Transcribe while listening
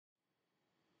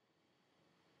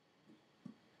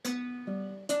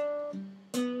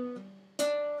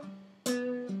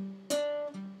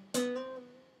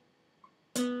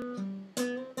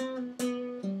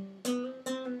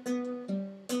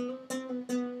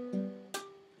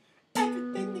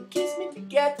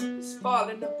together is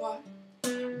falling apart.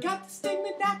 Got this thing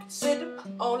that I consider my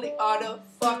only art of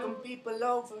fucking people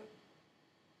over.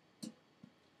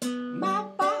 My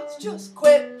boss just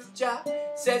quit his job,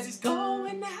 says he's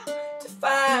going out to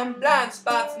find blind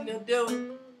spots and he'll do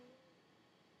it.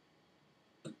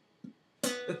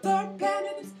 The third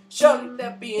planet is surely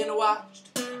they're being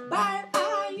watched by an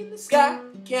eye in the sky.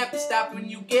 You can't be stopped when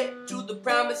you get to the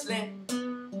promised land.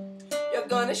 You're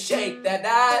gonna shake that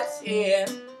ice here.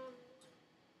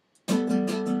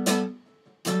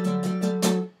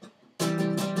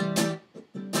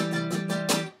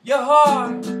 Your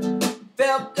heart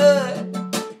felt good,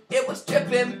 it was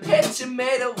dripping pitch and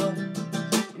made of wood.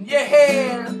 And your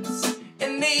hands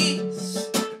and knees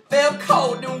felt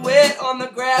cold and wet on the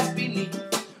grass beneath.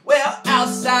 Well,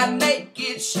 outside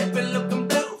naked, shipping looking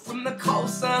blue from the cold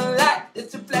sunlight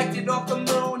that's reflected off the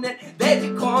moon. And they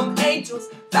become angels,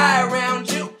 fly around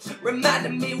you,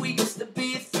 reminding me we used to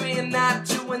be 3 and not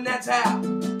 2. And that's how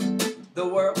the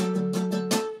world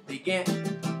began.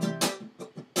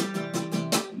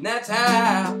 And that's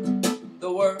how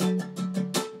the world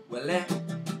will end.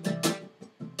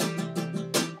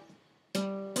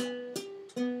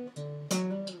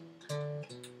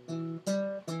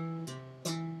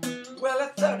 Well, I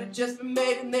thought it just been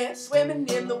made in there, swimming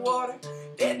in the water.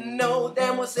 Didn't know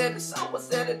then was said the son was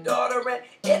said a daughter. And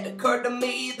it occurred to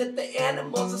me that the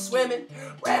animals are swimming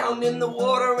round in the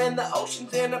water, and the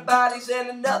oceans in our bodies, and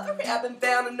another haven't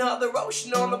found another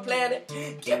ocean on the planet.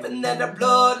 Given that our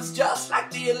blood is just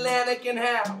like the Atlantic, and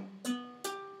how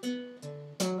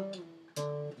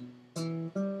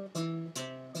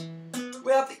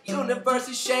well, the universe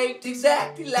is shaped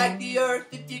exactly like the earth.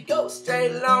 If you go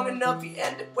straight long enough, you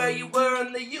end up where you were.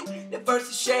 And the universe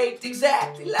is shaped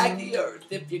exactly like the earth.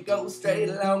 If you go straight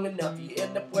long enough, you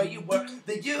end up where you were.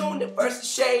 The universe is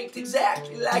shaped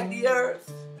exactly like the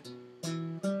earth.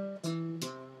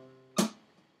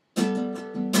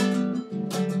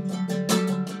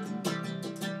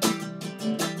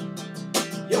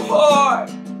 Your heart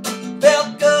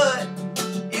felt good,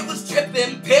 it was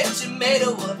dripping pitch and made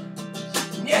of wood.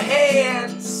 Your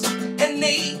hands and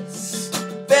knees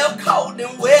felt cold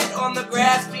and wet on the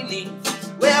grass beneath.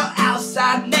 Well,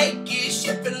 outside naked,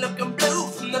 shipping looking blue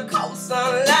from the cold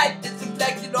sunlight that's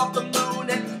reflected off the moon.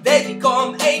 And they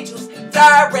become angels,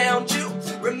 fly around you,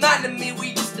 reminding me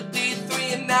we used to be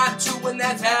 3 and not 2. And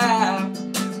that's how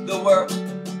the world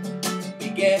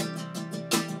began.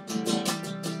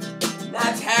 And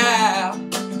that's how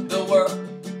the world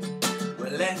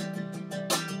will end.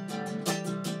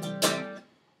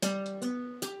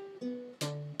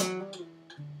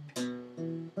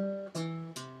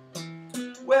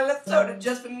 Well, I thought it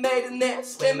just been made in there,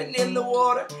 swimming in the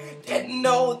water. Didn't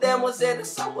know then was it a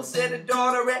son, was it a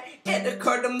daughter. And it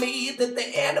occurred to me that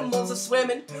the animals are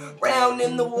swimming round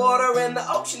in the water, and the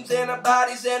oceans in our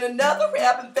bodies, and another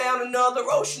haven't found another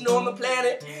ocean on the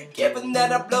planet. Given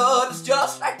that our blood is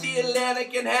just like the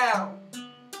Atlantic, and how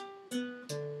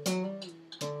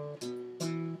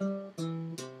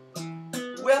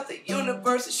well, the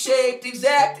universe is shaped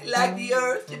exactly like the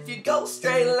earth. If you go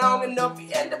straight long enough, you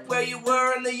end up where you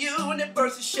were. And the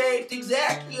universe is shaped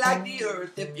exactly like the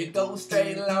earth. If you go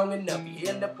straight long enough, you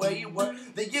end up where you were.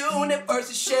 The universe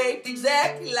is shaped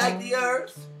exactly like the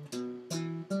earth.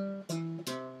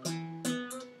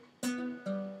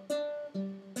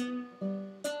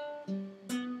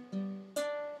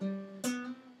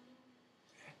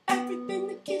 Everything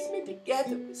that keeps me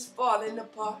together is falling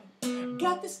apart.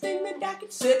 Got this thing that I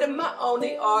consider my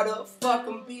only art of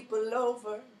fucking people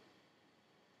over.